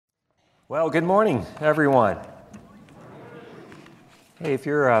Well, good morning, everyone. Hey, if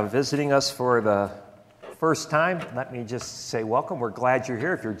you're visiting us for the first time, let me just say welcome. We're glad you're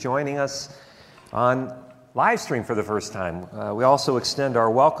here. If you're joining us on live stream for the first time, we also extend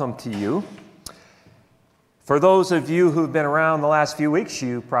our welcome to you. For those of you who've been around the last few weeks,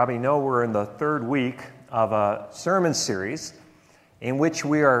 you probably know we're in the third week of a sermon series in which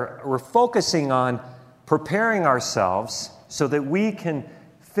we're focusing on preparing ourselves so that we can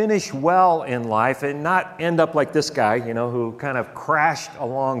finish well in life and not end up like this guy, who kind of crashed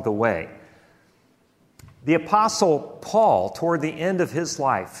along the way. The Apostle Paul, toward the end of his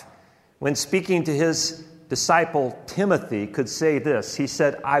life, when speaking to his disciple Timothy, could say this. He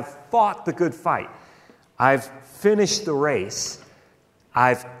said, "I've fought the good fight. I've finished the race.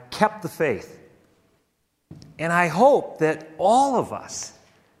 I've kept the faith." And I hope that all of us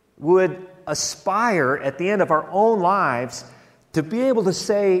would aspire at the end of our own lives to be able to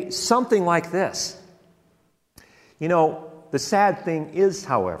say something like this. The sad thing is,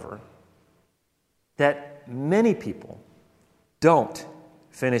 however, that many people don't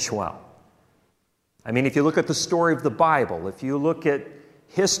finish well. I mean, if you look at the story of the Bible, if you look at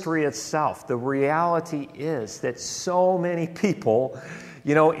history itself, the reality is that so many people,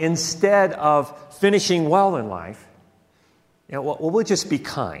 instead of finishing well in life, we'll just be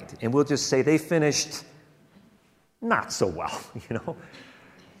kind and we'll just say they finished not so well,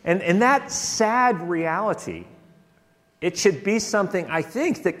 And that sad reality, it should be something, I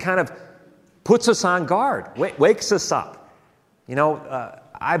think, that kind of puts us on guard, wakes us up.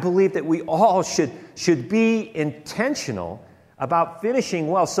 I believe that we all should be intentional about finishing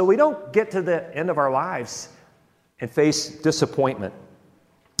well so we don't get to the end of our lives and face disappointment.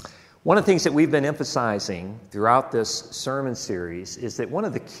 One of the things that we've been emphasizing throughout this sermon series is that one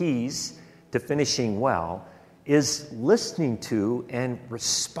of the keys to finishing well is listening to and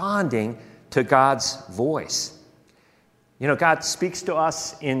responding to God's voice. God speaks to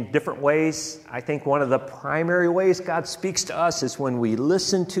us in different ways. I think one of the primary ways God speaks to us is when we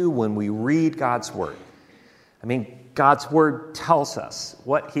when we read God's Word. I mean, God's Word tells us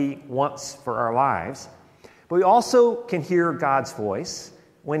what He wants for our lives. But we also can hear God's voice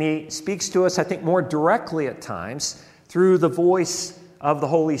when He speaks to us, I think, more directly at times through the voice of the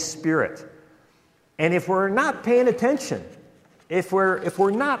Holy Spirit. And if we're not paying attention, if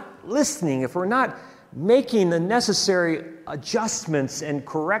we're not listening, if we're not making the necessary adjustments and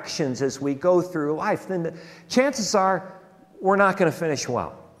corrections as we go through life, then the chances are we're not going to finish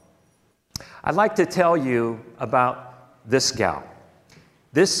well. I'd like to tell you about this gal.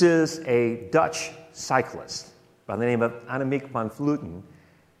 This is a Dutch cyclist by the name of Annemiek van Vleuten,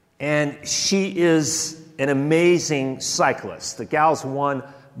 and she is an amazing cyclist. The gal's won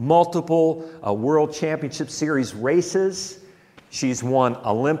multiple World Championship Series races. She's won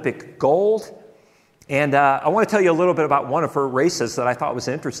Olympic gold. And I want to tell you a little bit about one of her races that I thought was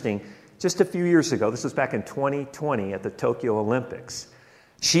interesting. Just a few years ago, this was back in 2020 at the Tokyo Olympics.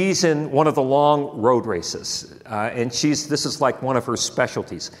 She's in one of the long road races, and this is like one of her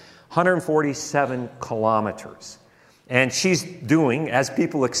specialties, 147 kilometers. And she's doing, as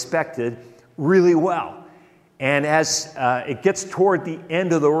people expected, really well. And as it gets toward the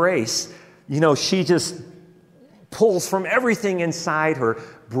end of the race, she just pulls from everything inside her,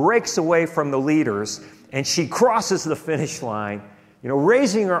 breaks away from the leaders, and she crosses the finish line,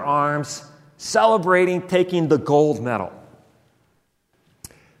 raising her arms, celebrating, taking the gold medal.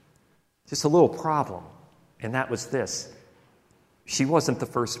 Just a little problem, and that was this. She wasn't the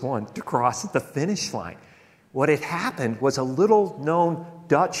first one to cross the finish line. What had happened was a little-known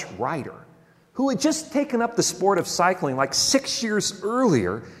Dutch rider who had just taken up the sport of cycling like 6 years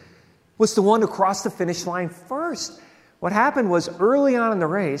earlier, was the one to cross the finish line first. What happened was early on in the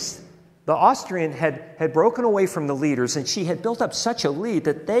race, the Austrian had broken away from the leaders, and she had built up such a lead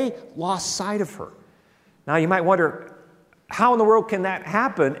that they lost sight of her. Now, you might wonder, how in the world can that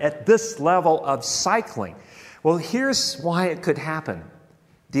happen at this level of cycling? Well, here's why it could happen.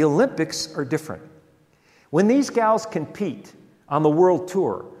 The Olympics are different. When these gals compete on the world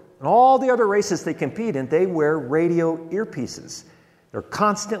tour, and all the other races they compete in, they wear radio earpieces. They're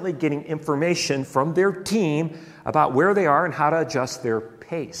constantly getting information from their team about where they are and how to adjust their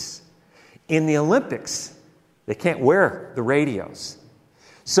pace. In the Olympics, they can't wear the radios.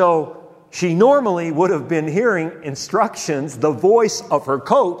 So she normally would have been hearing instructions, the voice of her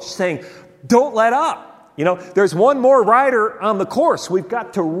coach saying, "Don't let up. There's one more rider on the course. We've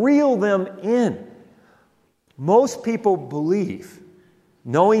got to reel them in." Most people believe,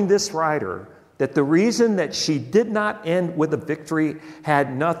 knowing this rider, that the reason that she did not end with a victory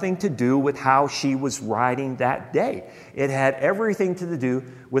had nothing to do with how she was riding that day. It had everything to do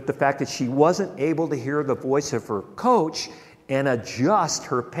with the fact that she wasn't able to hear the voice of her coach and adjust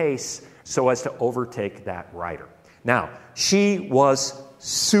her pace so as to overtake that rider. Now, she was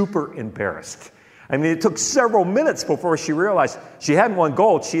super embarrassed. I mean, it took several minutes before she realized she hadn't won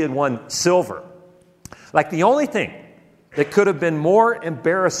gold, she had won silver. Like the only thing that could have been more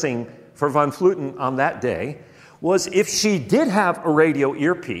embarrassing for Van Vleuten on that day was if she did have a radio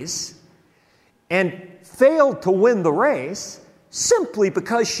earpiece and failed to win the race simply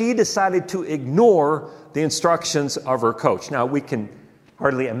because she decided to ignore the instructions of her coach. Now, we can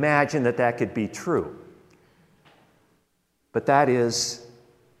hardly imagine that that could be true. But that is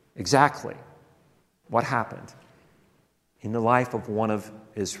exactly what happened in the life of one of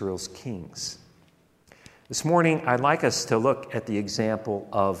Israel's kings. This morning, I'd like us to look at the example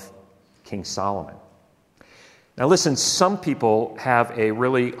of King Solomon. Now listen, some people have a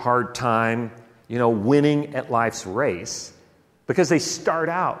really hard time, winning at life's race because they start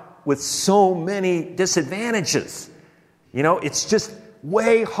out with so many disadvantages. It's just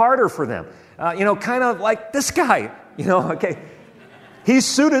way harder for them. Kind of like this guy, okay. He's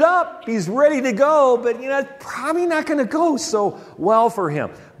suited up, he's ready to go, but it's probably not going to go so well for him.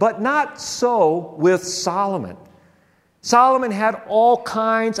 But not so with Solomon. Solomon had all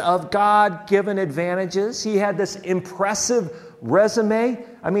kinds of God-given advantages. He had this impressive resume.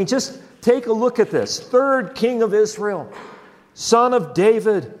 I mean, just take a look at this. Third king of Israel, son of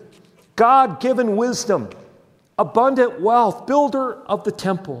David, God-given wisdom, abundant wealth, builder of the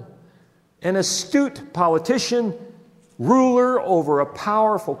temple, an astute politician, ruler over a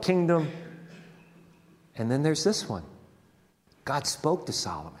powerful kingdom. And then there's this one. God spoke to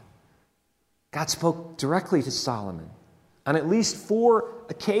Solomon. God spoke directly to Solomon on at least 4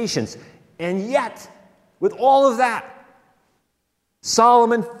 occasions. And yet, with all of that,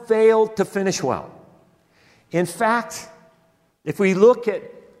 Solomon failed to finish well. In fact, if we look at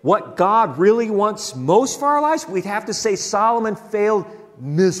what God really wants most for our lives, we'd have to say Solomon failed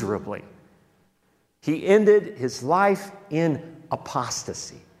miserably. He ended his life in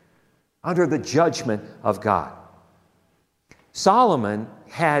apostasy, under the judgment of God. Solomon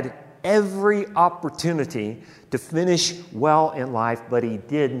had every opportunity to finish well in life, but he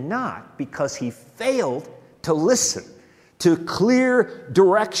did not because he failed to listen to clear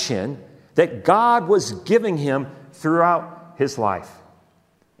direction that God was giving him throughout his life.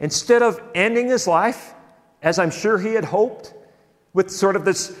 Instead of ending his life, as I'm sure he had hoped, with sort of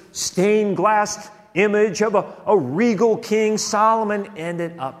this stained glass image of a regal king, Solomon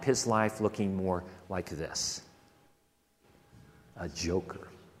ended up his life looking more like this: a joker.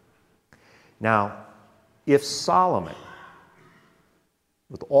 Now, if Solomon,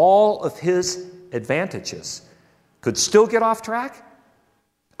 with all of his advantages, could still get off track,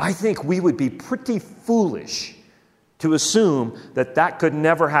 I think we would be pretty foolish to assume that that could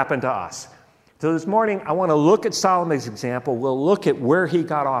never happen to us. So this morning, I want to look at Solomon's example. We'll look at where he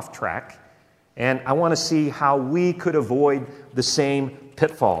got off track, and I want to see how we could avoid the same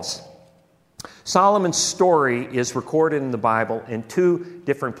pitfalls. Solomon's story is recorded in the Bible in 2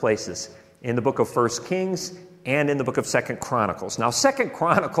 different places, in the book of 1 Kings and in the book of 2 Chronicles. Now, 2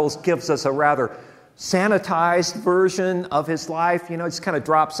 Chronicles gives us a rather sanitized version of his life. It just kind of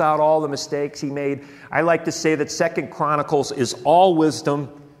drops out all the mistakes he made. I like to say that 2 Chronicles is all wisdom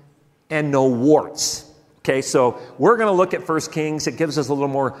and no warts. Okay, so we're going to look at 1 Kings. It gives us a little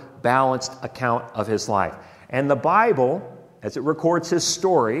more balanced account of his life. And the Bible, as it records his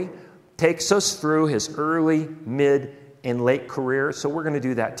story, takes us through his early, mid, and late career. So we're going to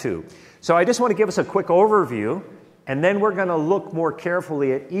do that too. So I just want to give us a quick overview, and then we're going to look more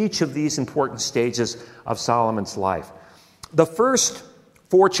carefully at each of these important stages of Solomon's life. The first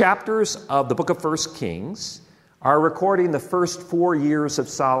 4 chapters of the book of 1 Kings are recording the first 4 years of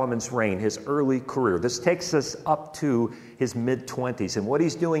Solomon's reign, his early career. This takes us up to his mid-20s. And what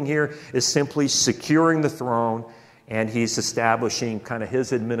he's doing here is simply securing the throne, and he's establishing kind of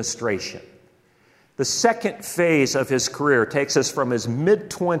his administration. The second phase of his career takes us from his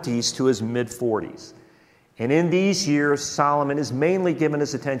mid-20s to his mid-40s. And in these years, Solomon is mainly given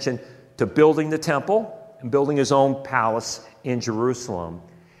his attention to building the temple and building his own palace in Jerusalem.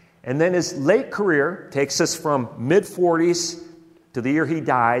 And then his late career takes us from mid-40s to the year he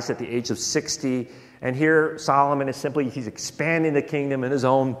dies at the age of 60. And here Solomon is simply, he's expanding the kingdom, and his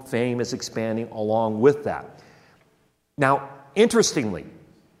own fame is expanding along with that. Now, interestingly,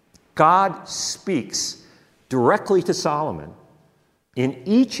 God speaks directly to Solomon in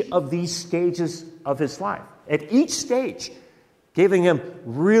each of these stages of his life. At each stage, giving him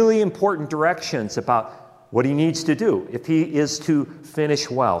really important directions about what he needs to do if he is to finish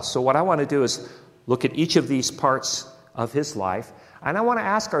well. So what I want to do is look at each of these parts of his life, and I want to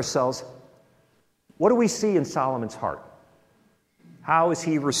ask ourselves, what do we see in Solomon's heart? How is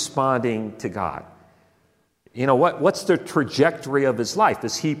he responding to God? What's the trajectory of his life?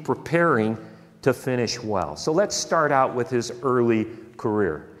 Is he preparing to finish well? So let's start out with his early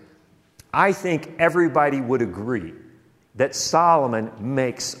career. I think everybody would agree that Solomon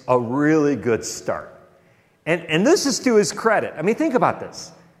makes a really good start. And this is to his credit. I mean, think about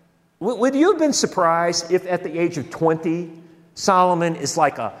this. Would you have been surprised if at the age of 20, Solomon is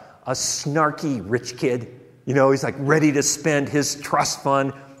like a snarky rich kid? He's like ready to spend his trust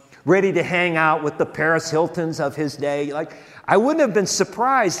fund, ready to hang out with the Paris Hiltons of his day. Like, I wouldn't have been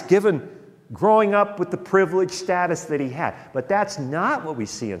surprised given growing up with the privileged status that he had. But that's not what we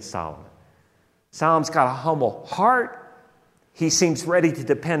see in Solomon. Solomon's got a humble heart. He seems ready to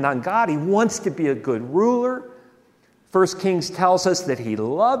depend on God. He wants to be a good ruler. 1 Kings tells us that he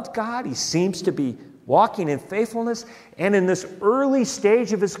loved God. He seems to be walking in faithfulness. And in this early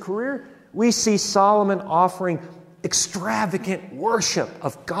stage of his career, we see Solomon offering extravagant worship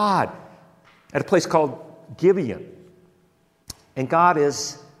of God at a place called Gibeon. And God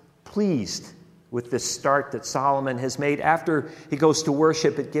is pleased with this start that Solomon has made. After he goes to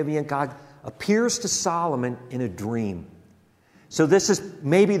worship at Gibeon, God appears to Solomon in a dream. So this is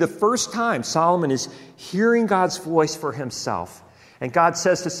maybe the first time Solomon is hearing God's voice for himself. And God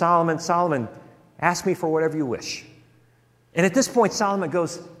says to Solomon, Solomon, ask me for whatever you wish. And at this point, Solomon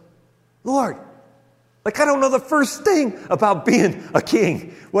goes, Lord, I don't know the first thing about being a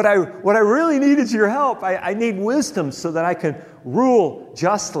king. What I really need is your help. I need wisdom so that I can rule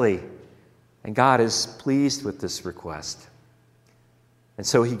justly. And God is pleased with this request. And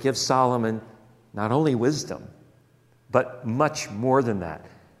so he gives Solomon not only wisdom, but much more than that.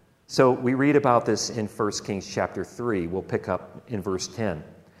 So we read about this in 1 Kings chapter 3. We'll pick up in verse 10.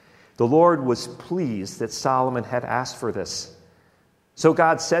 The Lord was pleased that Solomon had asked for this. So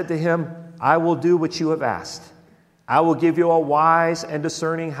God said to him, I will do what you have asked. I will give you a wise and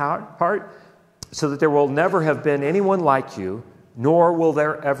discerning heart, so that there will never have been anyone like you, nor will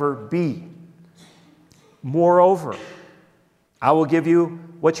there ever be. Moreover, I will give you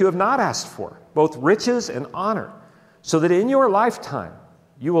what you have not asked for, both riches and honor, so that in your lifetime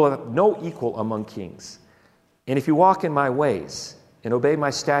you will have no equal among kings. And if you walk in my ways and obey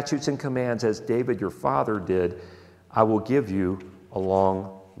my statutes and commands as David your father did, I will give you a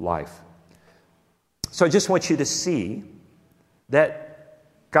long life. So I just want you to see that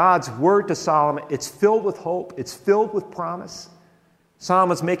God's word to Solomon, it's filled with hope, it's filled with promise.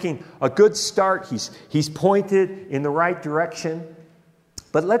 Solomon's making a good start. He's pointed in the right direction.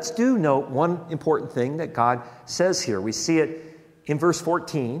 But let's do note one important thing that God says here. We see it in verse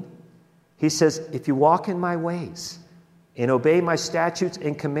 14. He says, if you walk in my ways and obey my statutes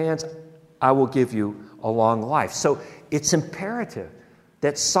and commands, I will give you a long life. So it's imperative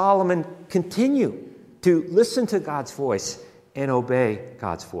that Solomon continue to listen to God's voice and obey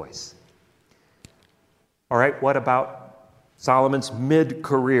God's voice. All right, what about Solomon's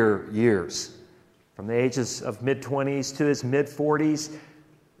mid-career years? From the ages of mid-20s to his mid-40s,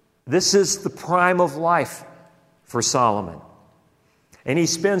 this is the prime of life for Solomon. And he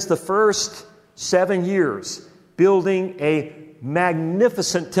spends the first 7 years building a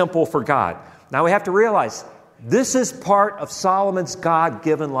magnificent temple for God. Now we have to realize, this is part of Solomon's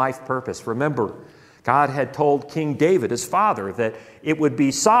God-given life purpose. Remember, God had told King David, his father, that it would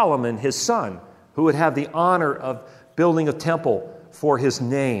be Solomon, his son, who would have the honor of building a temple for his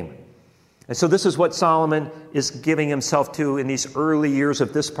name. And so this is what Solomon is giving himself to in these early years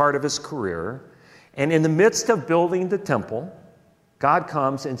of this part of his career. And in the midst of building the temple, God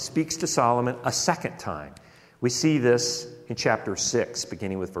comes and speaks to Solomon a second time. We see this in chapter 6,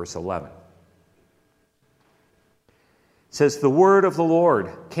 beginning with verse 11. It says, the word of the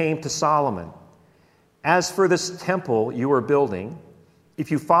Lord came to Solomon. As for this temple you are building,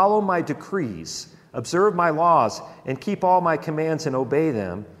 if you follow my decrees, observe my laws, and keep all my commands and obey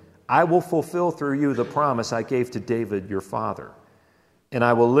them, I will fulfill through you the promise I gave to David your father. And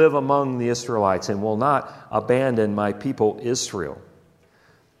I will live among the Israelites and will not abandon my people Israel.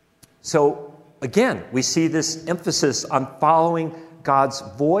 So again, we see this emphasis on following God's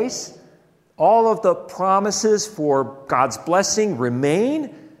voice. All of the promises for God's blessing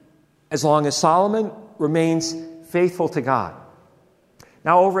remain as long as Solomon remains faithful to God.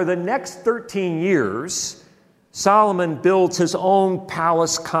 Now, over the next 13 years, Solomon builds his own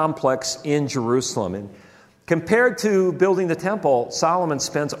palace complex in Jerusalem. And compared to building the temple, Solomon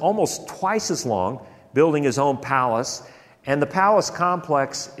spends almost twice as long building his own palace. And the palace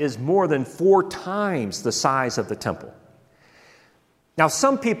complex is more than 4 times the size of the temple. Now,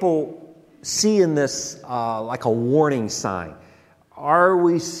 some people see in this like a warning sign. Are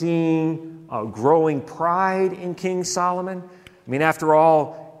we seeing growing pride in King Solomon? I mean, after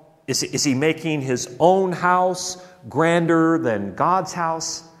all, is he making his own house grander than God's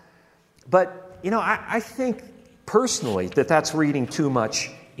house? But, I think personally that that's reading too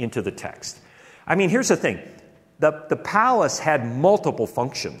much into the text. I mean, here's the thing. The palace had multiple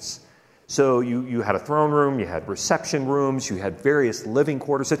functions. So you had a throne room, you had reception rooms, you had various living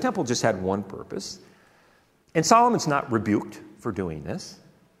quarters. The temple just had one purpose. And Solomon's not rebuked for doing this.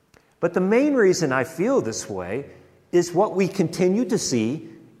 But the main reason I feel this way is what we continue to see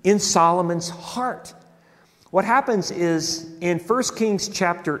in Solomon's heart. What happens is in 1 Kings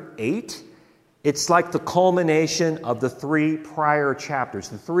chapter 8, it's like the culmination of the 3 prior chapters.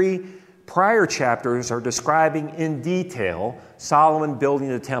 The 3 prior chapters are describing in detail Solomon building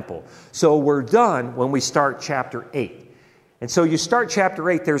the temple. So we're done when we start chapter 8. And so you start chapter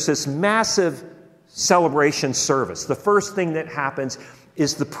 8, there's this massive celebration service. The first thing that happens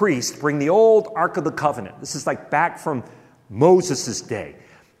is the priests bring the old Ark of the Covenant. This is like back from Moses' day.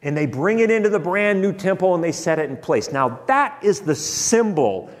 And they bring it into the brand new temple and they set it in place. Now that is the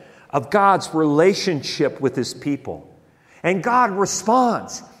symbol of God's relationship with his people. And God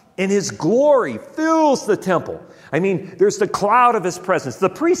responds, and his glory fills the temple. I mean, there's the cloud of his presence. The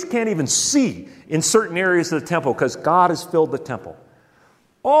priests can't even see in certain areas of the temple because God has filled the temple.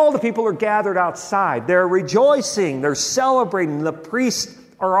 All the people are gathered outside. They're rejoicing. They're celebrating. The priests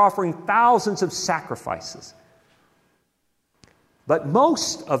are offering thousands of sacrifices. But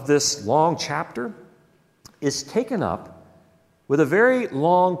most of this long chapter is taken up with a very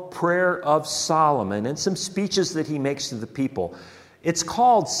long prayer of Solomon and some speeches that he makes to the people. It's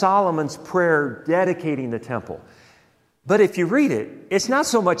called Solomon's Prayer dedicating the temple. But if you read it, it's not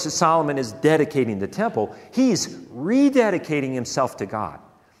so much that Solomon is dedicating the temple. He's rededicating himself to God.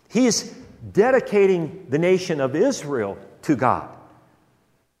 He's dedicating the nation of Israel to God.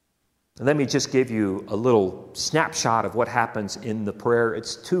 And let me just give you a little snapshot of what happens in the prayer.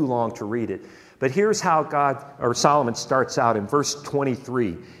 It's too long to read it. But here's how Solomon starts out in verse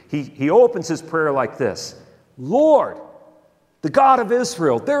 23. He opens his prayer like this. Lord, the God of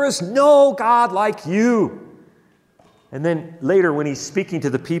Israel, there is no God like you. And then later when he's speaking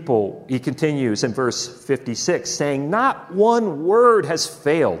to the people, he continues in verse 56, saying, not one word has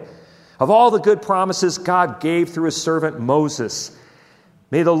failed of all the good promises God gave through his servant Moses.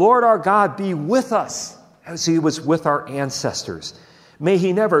 May the Lord our God be with us as he was with our ancestors. May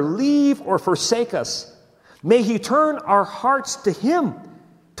he never leave or forsake us. May he turn our hearts to him,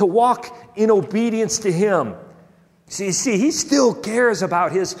 to walk in obedience to him. See, he still cares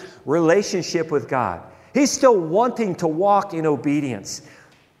about his relationship with God. He's still wanting to walk in obedience.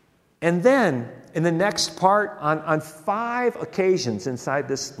 And then, in the next part, on 5 occasions inside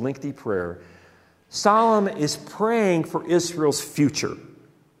this lengthy prayer, Solomon is praying for Israel's future.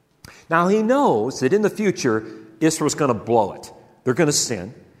 Now, he knows that in the future, Israel's going to blow it. They're going to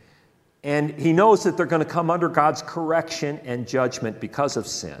sin. And he knows that they're going to come under God's correction and judgment because of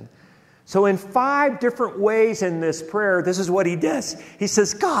sin. So in 5 different ways in this prayer, this is what he does. He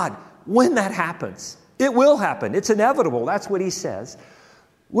says, God, when that happens, it will happen. It's inevitable. That's what he says.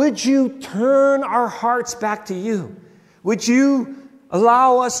 Would you turn our hearts back to you? Would you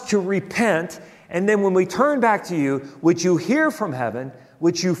allow us to repent? And then when we turn back to you, would you hear from heaven?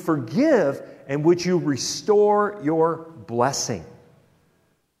 Would you forgive? And would you restore your blessing?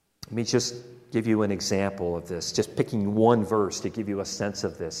 Let me just give you an example of this, just picking one verse to give you a sense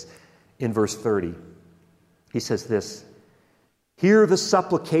of this. In verse 30, he says this, hear the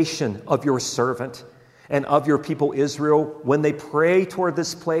supplication of your servant and of your people Israel when they pray toward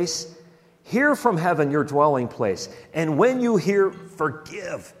this place. Hear from heaven your dwelling place, and when you hear,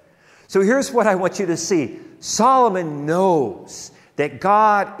 forgive. So here's what I want you to see. Solomon knows that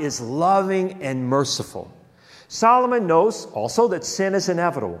God is loving and merciful. Solomon knows also that sin is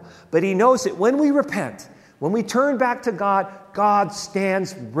inevitable, but he knows that when we repent, when we turn back to God, God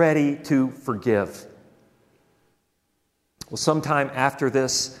stands ready to forgive. Well, sometime after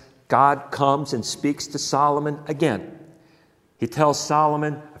this, God comes and speaks to Solomon again. He tells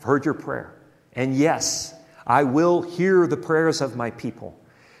Solomon, I've heard your prayer, and yes, I will hear the prayers of my people.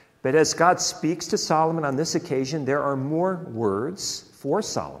 But as God speaks to Solomon on this occasion, there are more words for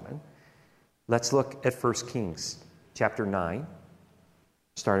Solomon. Let's look at 1 Kings chapter 9,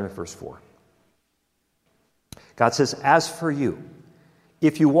 starting with verse 4. God says, as for you,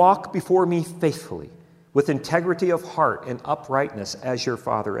 if you walk before me faithfully, with integrity of heart and uprightness as your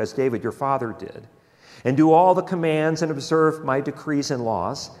father, as David your father did, and do all the commands and observe my decrees and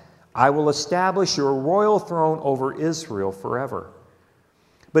laws, I will establish your royal throne over Israel forever.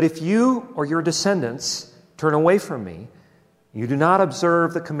 But if you or your descendants turn away from me, you do not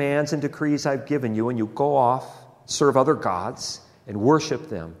observe the commands and decrees I've given you, and you go off, serve other gods, and worship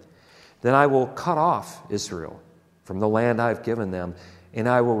them, then I will cut off Israel from the land I've given them, and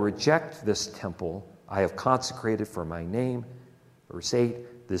I will reject this temple I have consecrated for my name. Verse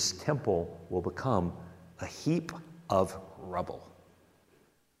 8, this temple will become a heap of rubble.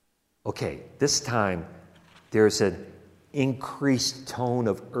 Okay, this time there's an increased tone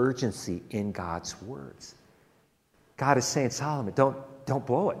of urgency in God's words. God is saying, Solomon, don't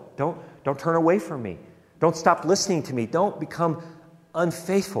blow it. Don't turn away from me. Don't stop listening to me. Don't become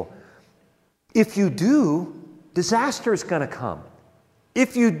unfaithful. If you do, disaster is going to come.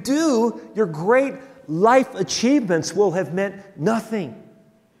 If you do, your great life achievements will have meant nothing.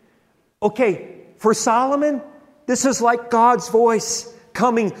 Okay, for Solomon, this is like God's voice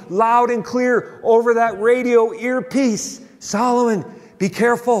coming loud and clear over that radio earpiece. Solomon, be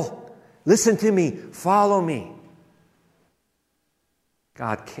careful. Listen to me. Follow me.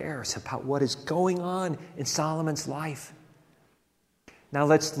 God cares about what is going on in Solomon's life. Now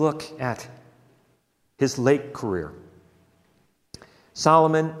let's look at his late career.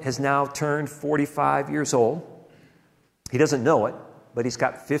 Solomon has now turned 45 years old. He doesn't know it, but he's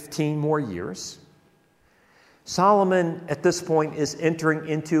got 15 more years. Solomon, at this point, is entering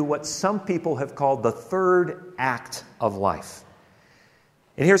into what some people have called the third act of life.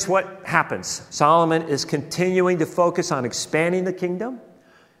 And here's what happens. Solomon is continuing to focus on expanding the kingdom.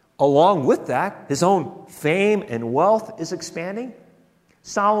 Along with that, his own fame and wealth is expanding.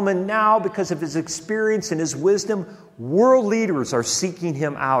 Solomon now, because of his experience and his wisdom, world leaders are seeking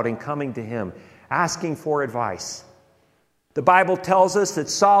him out and coming to him, asking for advice. The Bible tells us that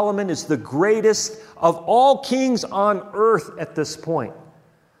Solomon is the greatest of all kings on earth at this point.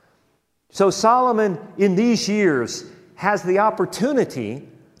 So Solomon, in these years, has the opportunity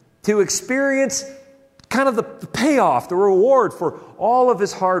to experience kind of the payoff, the reward for all of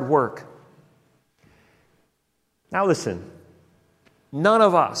his hard work. Now listen, none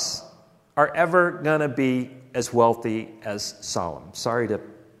of us are ever going to be as wealthy as Solomon. Sorry to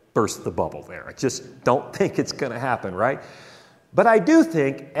burst the bubble there. I just don't think it's going to happen, right? But I do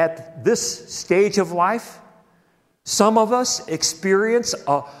think at this stage of life, some of us experience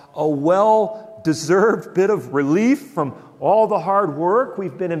a well-deserved bit of relief from all the hard work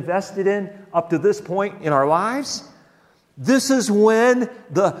we've been invested in up to this point in our lives. This is when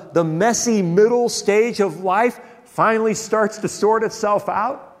the messy middle stage of life finally starts to sort itself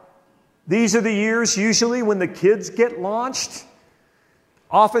out. These are the years usually when the kids get launched.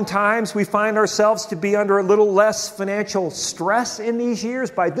 Oftentimes we find ourselves to be under a little less financial stress in these years.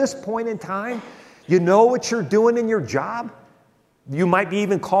 By this point in time, you know what you're doing in your job. You might be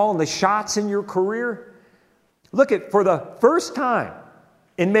even calling the shots in your career. Look at, for the first time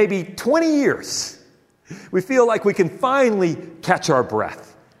in maybe 20 years, we feel like we can finally catch our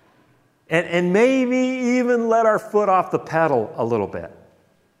breath and maybe even let our foot off the pedal a little bit.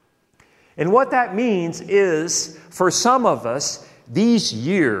 And what that means is, for some of us, these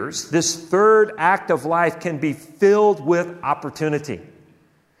years, this third act of life can be filled with opportunity.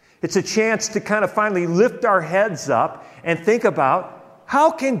 It's a chance to kind of finally lift our heads up and think about,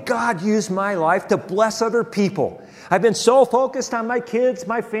 how can God use my life to bless other people? I've been so focused on my kids,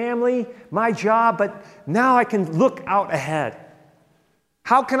 my family, my job, but now I can look out ahead.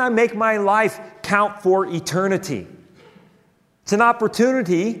 How can I make my life count for eternity? It's an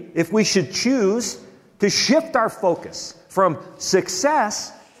opportunity, if we should choose, to shift our focus from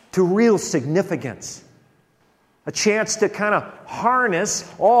success to real significance. A chance to kind of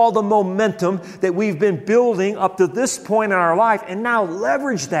harness all the momentum that we've been building up to this point in our life and now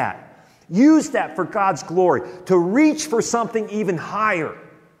leverage that. Use that for God's glory, to reach for something even higher.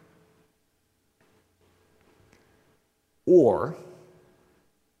 Or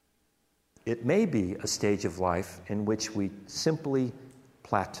it may be a stage of life in which we simply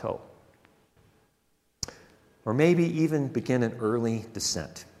plateau. Or maybe even begin an early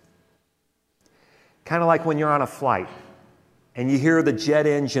descent. Kind of like when you're on a flight and you hear the jet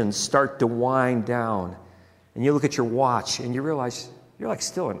engines start to wind down and you look at your watch and you realize you're like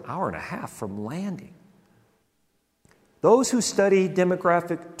still an hour and a half from landing. Those who study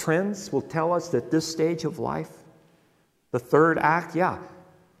demographic trends will tell us that this stage of life, the third act,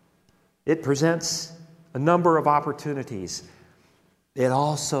 it presents a number of opportunities. It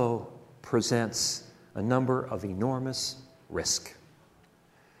also presents a number of enormous risk.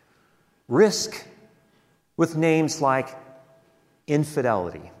 Risk with names like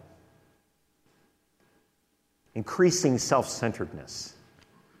infidelity, increasing self-centeredness,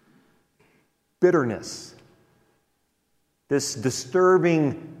 bitterness, this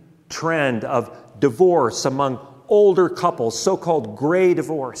disturbing trend of divorce among older couples, so-called gray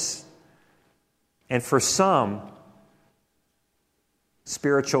divorce, and for some,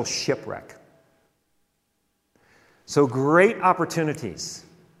 spiritual shipwreck. So great opportunities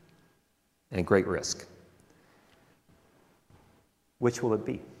and great risk. Which will it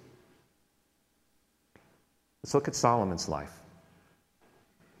be? Let's look at Solomon's life.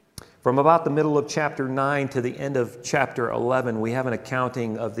 From about the middle of chapter 9 to the end of chapter 11, we have an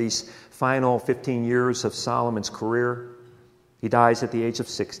accounting of these final 15 years of Solomon's career. He dies at the age of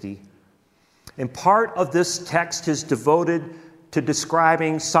 60. And part of this text is devoted to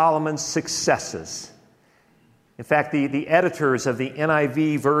describing Solomon's successes. In fact, the editors of the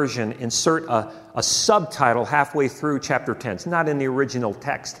NIV version insert a subtitle halfway through chapter 10. It's not in the original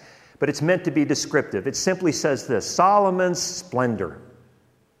text, but it's meant to be descriptive. It simply says this: Solomon's splendor.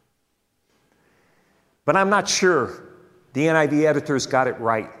 But I'm not sure the NIV editors got it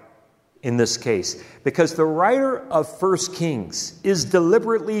right in this case, because the writer of 1 Kings is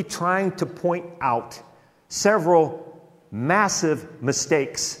deliberately trying to point out several massive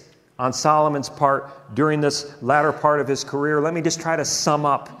mistakes on Solomon's part during this latter part of his career. Let me just try to sum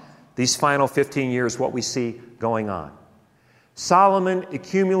up these final 15 years, what we see going on. Solomon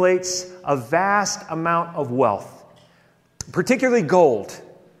accumulates a vast amount of wealth, particularly gold.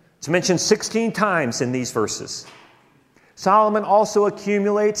 It's mentioned 16 times in these verses. Solomon also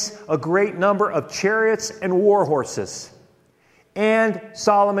accumulates a great number of chariots and war horses. And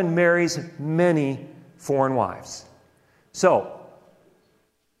Solomon marries many foreign wives. So,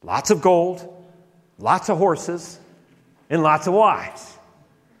 lots of gold, lots of horses, and lots of wives.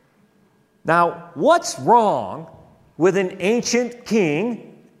 Now, what's wrong with an ancient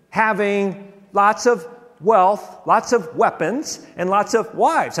king having lots of wealth, lots of weapons, and lots of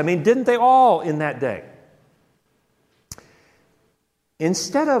wives? I mean, didn't they all in that day?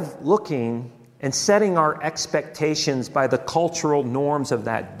 Instead of looking and setting our expectations by the cultural norms of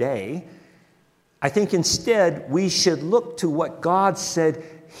that day, I think instead we should look to what God said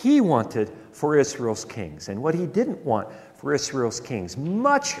He wanted for Israel's kings and what He didn't want for Israel's kings.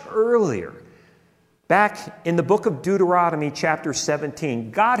 Much earlier, back in the book of Deuteronomy chapter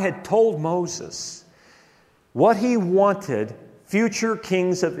 17, God had told Moses what He wanted future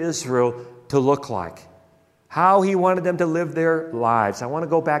kings of Israel to look like, how He wanted them to live their lives. I want to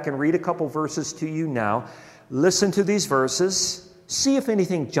go back and read a couple verses to you now. Listen to these verses. See if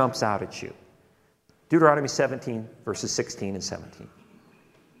anything jumps out at you. Deuteronomy 17, verses 16 and 17.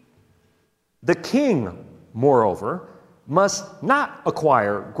 The king, moreover, must not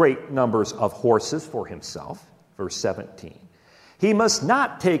acquire great numbers of horses for himself. Verse 17. He must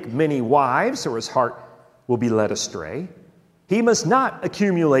not take many wives, or his heart will be led astray. He must not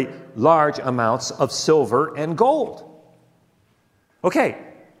accumulate large amounts of silver and gold. Okay,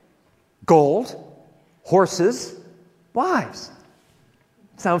 gold, horses, wives.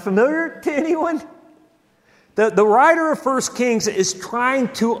 Sound familiar to anyone? The writer of 1 Kings is trying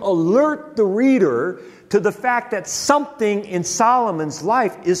to alert the reader to the fact that something in Solomon's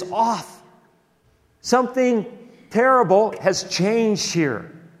life is off. Something terrible has changed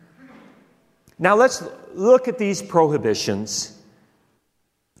here. Now let's look at these prohibitions.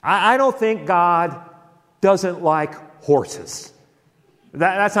 I don't think God doesn't like horses.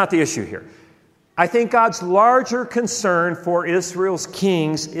 That's not the issue here. I think God's larger concern for Israel's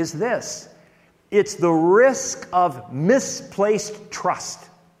kings is this. It's the risk of misplaced trust.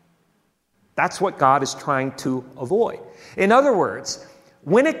 That's what God is trying to avoid. In other words,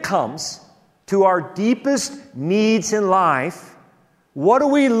 when it comes to our deepest needs in life, what are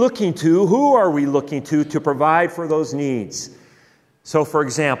we looking to? Who are we looking to provide for those needs? So, for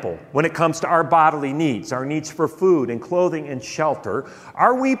example, when it comes to our bodily needs, our needs for food and clothing and shelter,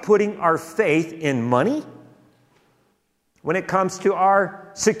 are we putting our faith in money? When it comes to our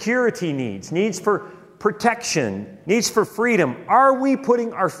security needs, needs for protection, needs for freedom, are we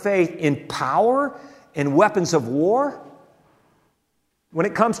putting our faith in power and weapons of war? When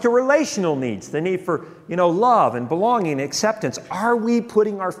it comes to relational needs, the need for, love and belonging and acceptance, are we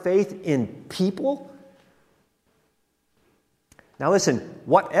putting our faith in people? Now listen,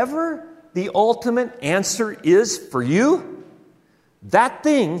 whatever the ultimate answer is for you, that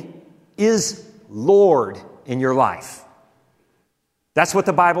thing is Lord in your life. That's what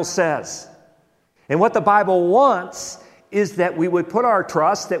the Bible says. And what the Bible wants is that we would put our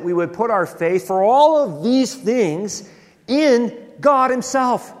trust, that we would put our faith for all of these things in God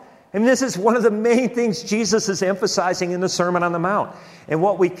Himself. And this is one of the main things Jesus is emphasizing in the Sermon on the Mount. And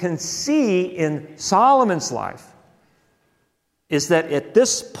what we can see in Solomon's life is that at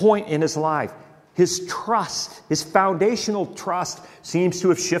this point in his life, his trust, his foundational trust, seems to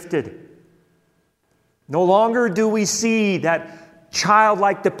have shifted. No longer do we see that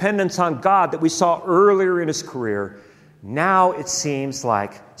childlike dependence on God that we saw earlier in his career. Now it seems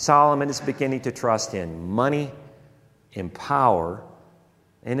like Solomon is beginning to trust in money, in power,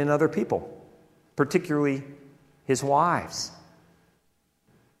 and in other people, particularly his wives.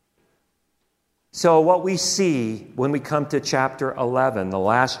 So what we see when we come to chapter 11, the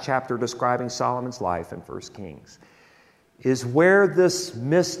last chapter describing Solomon's life in 1 Kings, is where this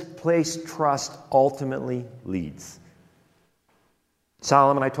misplaced trust ultimately leads.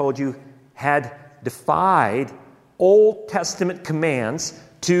 Solomon, I told you, had defied Old Testament commands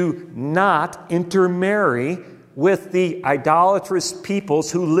to not intermarry with the idolatrous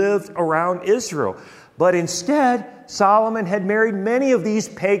peoples who lived around Israel. But instead, Solomon had married many of these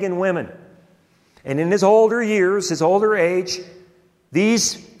pagan women. And in his older years, his older age,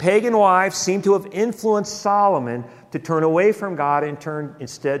 these pagan wives seem to have influenced Solomon to turn away from God and turn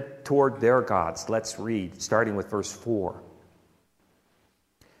instead toward their gods. Let's read, starting with verse 4.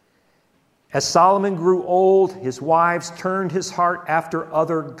 As Solomon grew old, his wives turned his heart after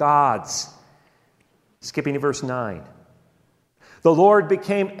other gods. Skipping to verse 9. The Lord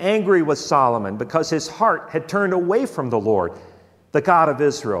became angry with Solomon because his heart had turned away from the Lord, the God of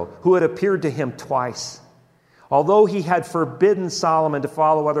Israel, who had appeared to him twice. Although he had forbidden Solomon to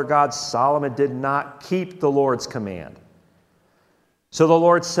follow other gods, Solomon did not keep the Lord's command. So the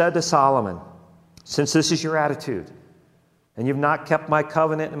Lord said to Solomon, "Since this is your attitude, and you've not kept my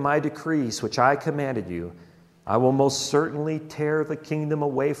covenant and my decrees, which I commanded you, I will most certainly tear the kingdom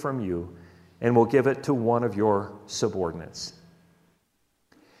away from you and will give it to one of your subordinates."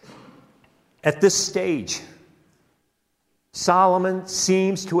 At this stage, Solomon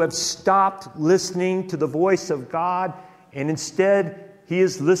seems to have stopped listening to the voice of God, and instead he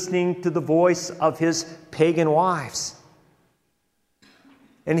is listening to the voice of his pagan wives.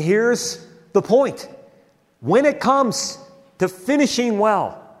 And here's the point. When it comes to finishing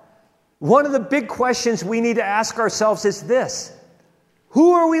well, one of the big questions we need to ask ourselves is this: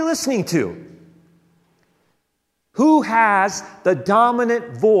 who are we listening to? Who has the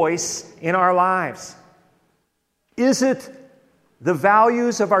dominant voice in our lives? Is it the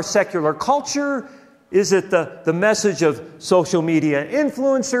values of our secular culture? Is it the message of social media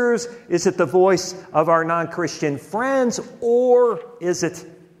influencers? Is it the voice of our non-Christian friends? Or is it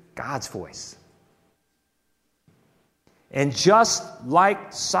God's voice? And just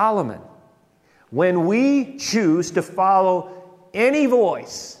like Solomon, when we choose to follow any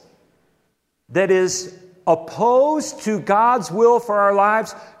voice that is opposed to God's will for our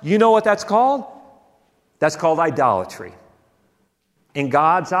lives, you know what that's called? That's called idolatry. In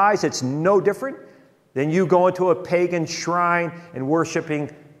God's eyes, it's no different than you going to a pagan shrine and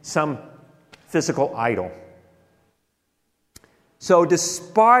worshiping some physical idol. So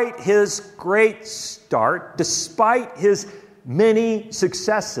despite his great start, despite his many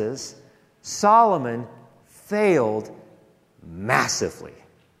successes, Solomon failed massively.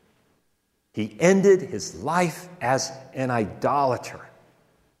 He ended his life as an idolater.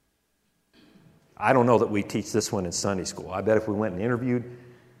 I don't know that we teach this one in Sunday school. I bet if we went and interviewed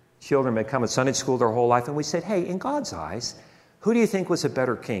children that come to Sunday school their whole life and we said, "Hey, in God's eyes, who do you think was a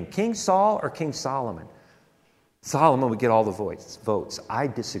better king, King Saul or King Solomon?" Solomon would get all the votes. I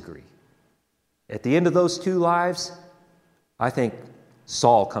disagree. At the end of those two lives, I think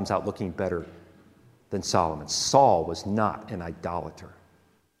Saul comes out looking better than Solomon. Saul was not an idolater.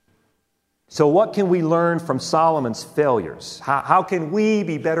 So what can we learn from Solomon's failures? How can we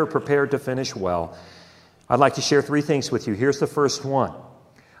be better prepared to finish well? I'd like to share three things with you. Here's the first one.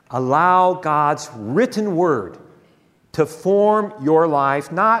 Allow God's written word to form your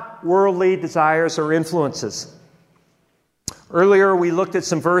life, not worldly desires or influences. Earlier, we looked at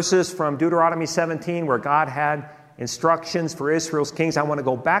some verses from Deuteronomy 17 where God had instructions for Israel's kings. I want to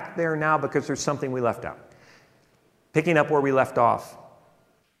go back there now because there's something we left out. Picking up where we left off.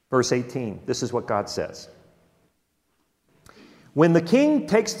 Verse 18, this is what God says. When the king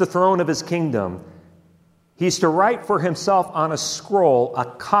takes the throne of his kingdom, he's to write for himself on a scroll a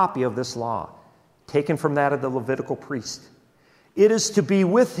copy of this law, taken from that of the Levitical priest. It is to be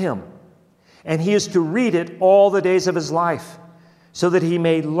with him, and he is to read it all the days of his life, so that he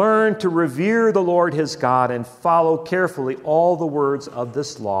may learn to revere the Lord his God and follow carefully all the words of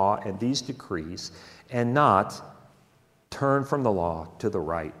this law and these decrees, and not turn from the law to the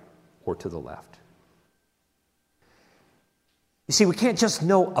right or to the left. You see, we can't just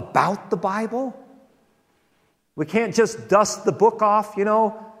know about the Bible. We can't just dust the book off,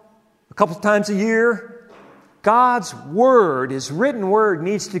 a couple times a year. God's Word, His written Word,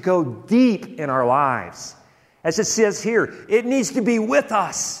 needs to go deep in our lives. As it says here, it needs to be with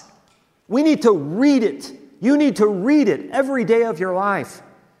us. We need to read it. You need to read it every day of your life.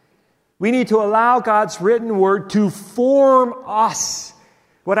 We need to allow God's written Word to form us.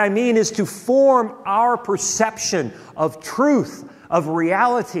 What I mean is to form our perception of truth, of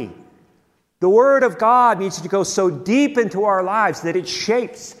reality. The Word of God needs to go so deep into our lives that it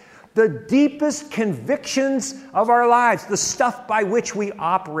shapes the deepest convictions of our lives, the stuff by which we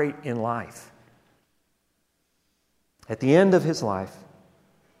operate in life. At the end of his life,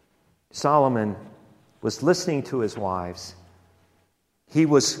 Solomon was listening to his wives. He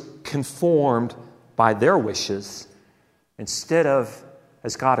was conformed by their wishes instead of,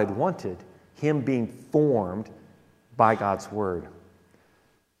 as God had wanted, him being formed by God's Word.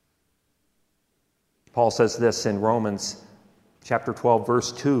 Paul says this in Romans chapter 12,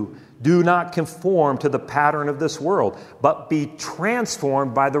 verse 2, "Do not conform to the pattern of this world, but be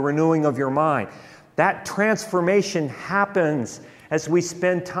transformed by the renewing of your mind." That transformation happens as we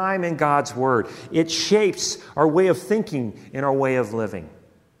spend time in God's Word. It shapes our way of thinking and our way of living.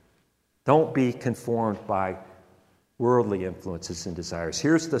 Don't be conformed by worldly influences and desires.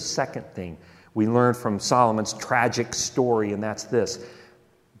 Here's the second thing we learn from Solomon's tragic story, and that's this: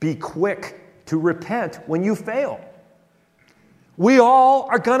 be quick to repent when you fail. We all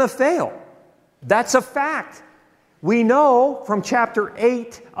are going to fail. That's a fact. We know from chapter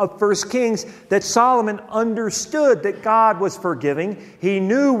 8 of 1 Kings that Solomon understood that God was forgiving. He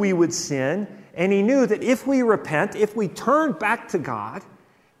knew we would sin, and he knew that if we repent, if we turn back to God,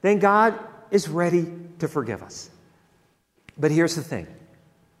 then God is ready to forgive us. But here's the thing.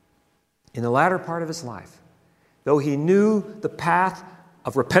 In the latter part of his life, though he knew the path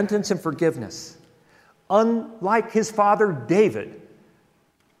of repentance and forgiveness, unlike his father David,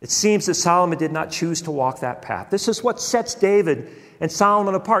 it seems that Solomon did not choose to walk that path. This is what sets David and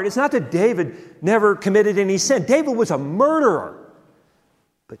Solomon apart. It's not that David never committed any sin. David was a murderer.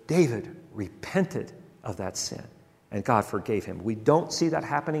 But David repented of that sin, and God forgave him. We don't see that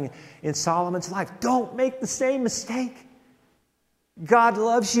happening in Solomon's life. Don't make the same mistake. God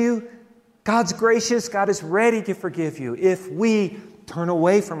loves you. God's gracious. God is ready to forgive you if we turn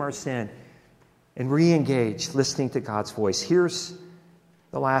away from our sin and re-engage listening to God's voice. Here's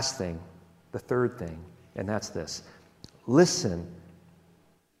the last thing, the third thing, and that's this: listen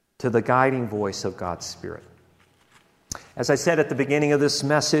to the guiding voice of God's Spirit. As I said at the beginning of this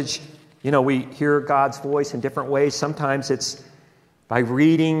message, we hear God's voice in different ways. Sometimes it's by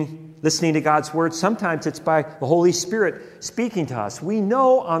reading, listening to God's Word. Sometimes it's by the Holy Spirit speaking to us. We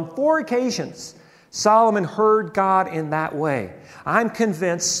know on 4 occasions Solomon heard God in that way. I'm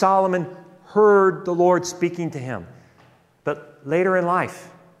convinced Solomon heard the Lord speaking to him. But later in life,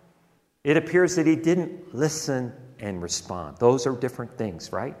 it appears that he didn't listen and respond. Those are different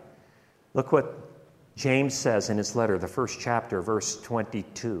things, right? Look what James says in his letter, the first chapter, verse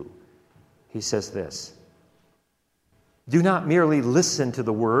 22. He says this: "Do not merely listen to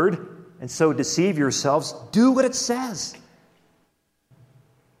the word and so deceive yourselves. Do what it says."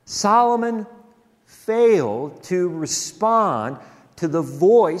 Solomon failed to respond to the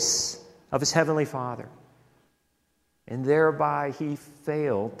voice of his heavenly Father, and thereby he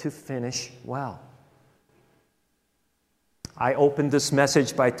failed to finish well. I opened this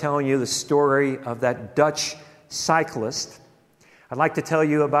message by telling you the story of that Dutch cyclist. I'd like to tell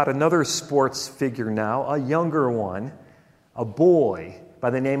you about another sports figure now, a younger one, a boy by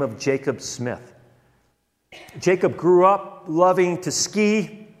the name of Jacob Smith. Jacob grew up loving to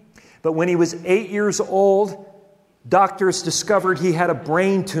ski, but when he was 8 years old, doctors discovered he had a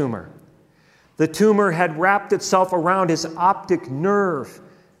brain tumor. The tumor had wrapped itself around his optic nerve,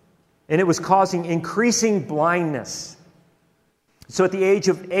 and it was causing increasing blindness. So at the age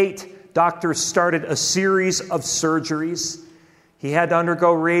of 8, doctors started a series of surgeries. He had to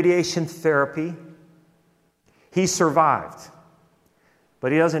undergo radiation therapy. He survived,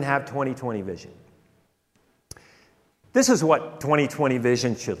 but he doesn't have 20/20 vision. This is what 20/20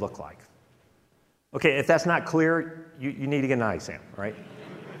 vision should look like. Okay, if that's not clear, you need to get an eye exam, right?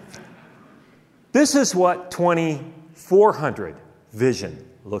 This is what 2400 vision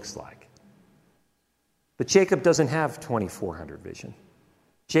looks like. But Jacob doesn't have 2400 vision.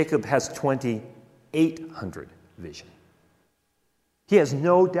 Jacob has 2800 vision. He has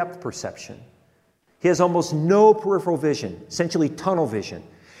no depth perception. He has almost no peripheral vision, essentially tunnel vision.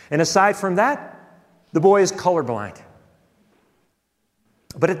 And aside from that, the boy is colorblind.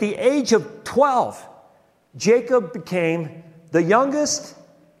 But at the age of 12, Jacob became the youngest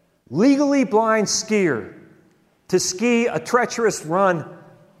legally blind skier to ski a treacherous run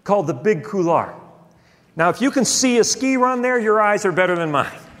called the Big Couloir. Now, if you can see a ski run there, your eyes are better than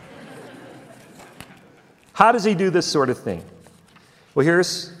mine. How does he do this sort of thing? Well,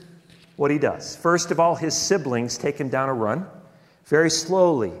 here's what he does. First of all, his siblings take him down a run very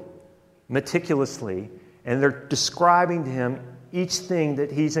slowly, meticulously, and they're describing to him each thing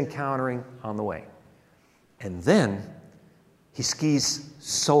that he's encountering on the way. And then he skis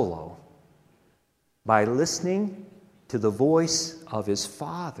solo by listening to the voice of his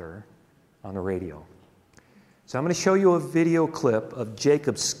father on the radio. So I'm going to show you a video clip of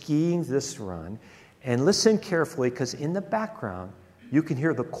Jacob skiing this run. And listen carefully, because in the background, you can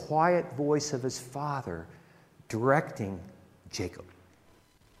hear the quiet voice of his father directing Jacob.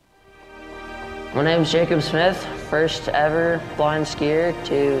 My name is Jacob Smith, first ever blind skier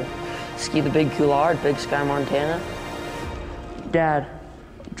to ski the Big Couloir at Big Sky, Montana. Dad,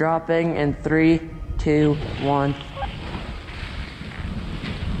 dropping in 3, 2, 1.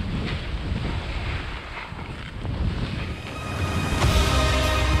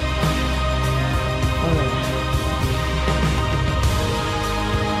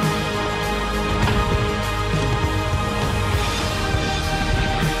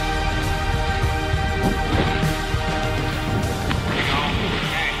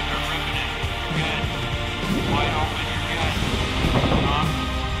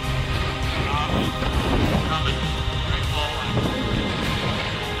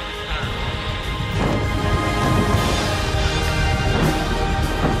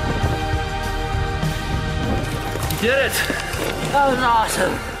 Did it! That was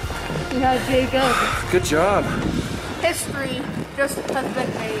awesome. Yeah, Jacob. Good job. History just has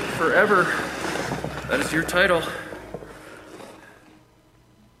been made. Forever. That is your title.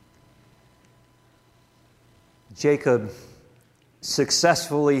 Jacob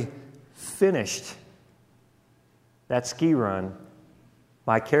successfully finished that ski run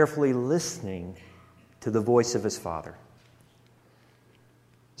by carefully listening to the voice of his father.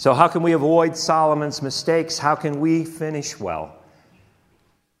 So how can we avoid Solomon's mistakes? How can we finish well?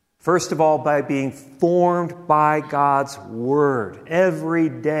 First of all, by being formed by God's Word. Every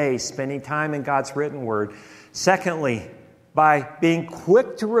day, spending time in God's written Word. Secondly, by being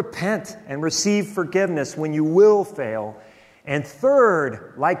quick to repent and receive forgiveness when you will fail. And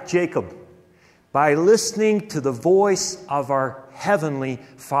third, like Jacob, by listening to the voice of our Heavenly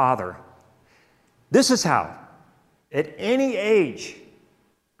Father. This is how, at any age,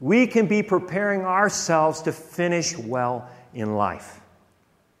 we can be preparing ourselves to finish well in life.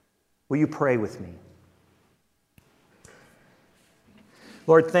 Will you pray with me?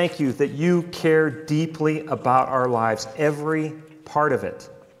 Lord, thank you that you care deeply about our lives, every part of it.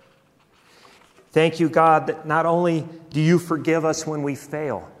 Thank you, God, that not only do you forgive us when we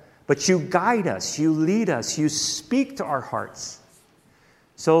fail, but you guide us, you lead us, you speak to our hearts.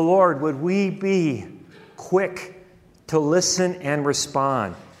 So, Lord, would we be quick to listen and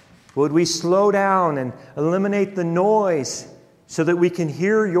respond? Would we slow down and eliminate the noise so that we can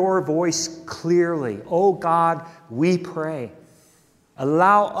hear your voice clearly? Oh God, we pray.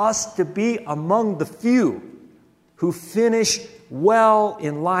 Allow us to be among the few who finish well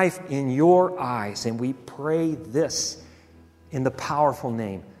in life in your eyes. And we pray this in the powerful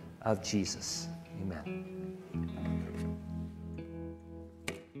name of Jesus. Amen.